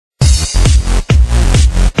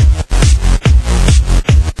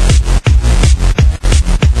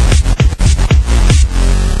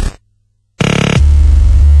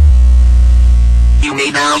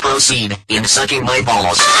may now proceed in sucking my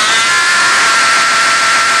balls.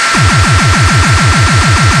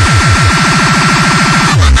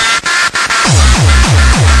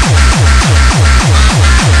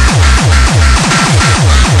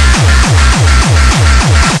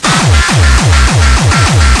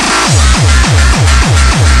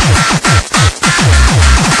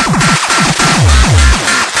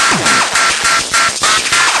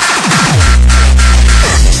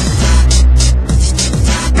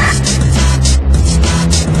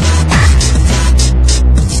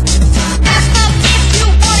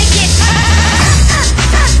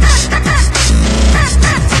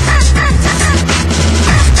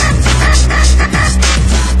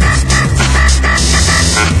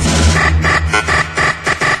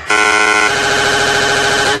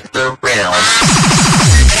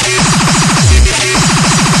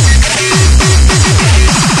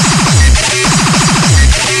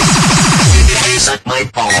 Suck my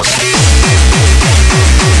balls.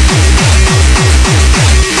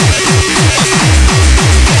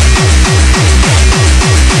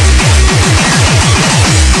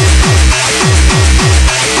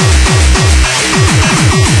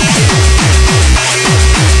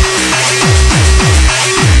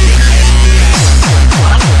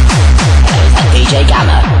 DJ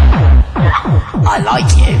Gamma. I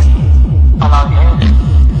like you. I love you.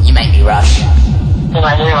 You make me rush. You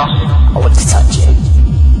make me rush. I want to touch you.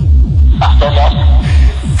 That's the best.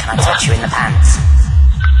 Can I touch you in the pants?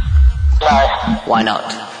 No. Why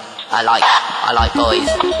not? I like boys.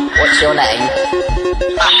 What's your name?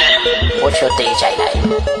 That's it. What's your DJ name?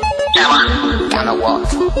 Gamma. Gamma what?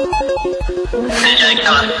 DJ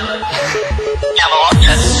Gamma. Gamma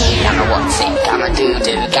Watson. Gamma what's it? Gamma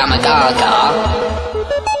doo-doo. Gamma gaga.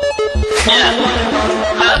 Yeah.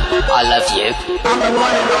 I love you.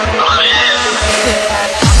 Oh yeah.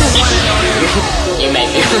 You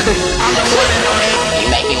make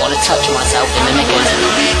me want to touch myself in the knickers.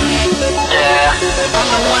 Yeah.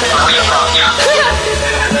 Are you recording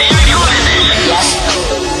this? Yes.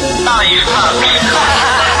 No, you fuck.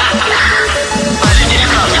 I did this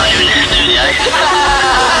club time in the studio.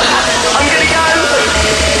 I'm gonna go.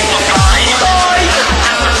 Bye. Bye.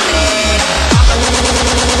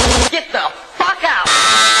 Get the fuck out.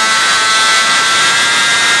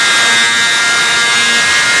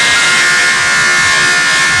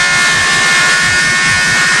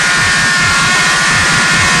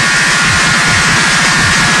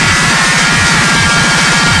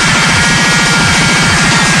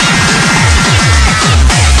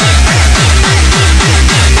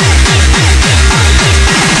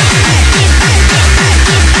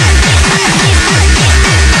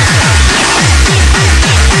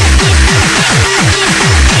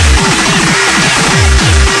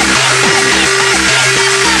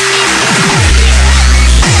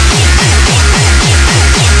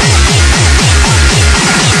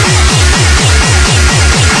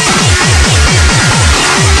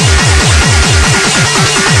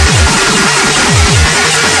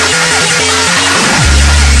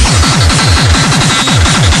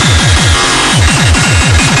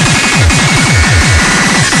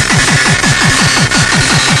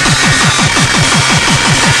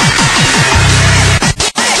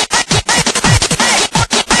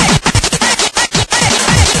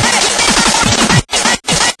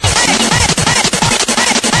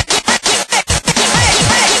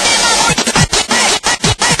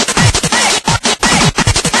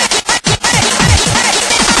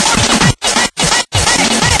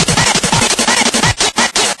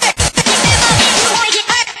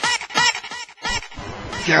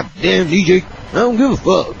 Goddamn DJ, I don't give a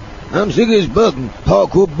fuck. I'm sick of this fucking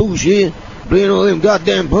hardcore bullshit, playing all them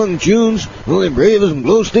goddamn punk tunes, all them ravers and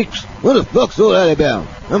glow sticks. What the fuck's all that about?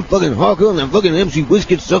 I'm fucking hardcore and that fucking MC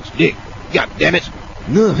Whiskey sucks dick. God damn it.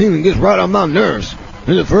 Nothing gets right on my nerves.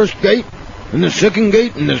 And the first gate, and the second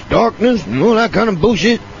gate, and this darkness, and all that kind of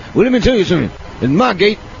bullshit. Well, let me tell you something. At my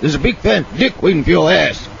gate, there's a big fat dick waiting for your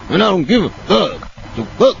ass. And I don't give a fuck. So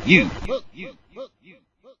fuck you. Fuck you.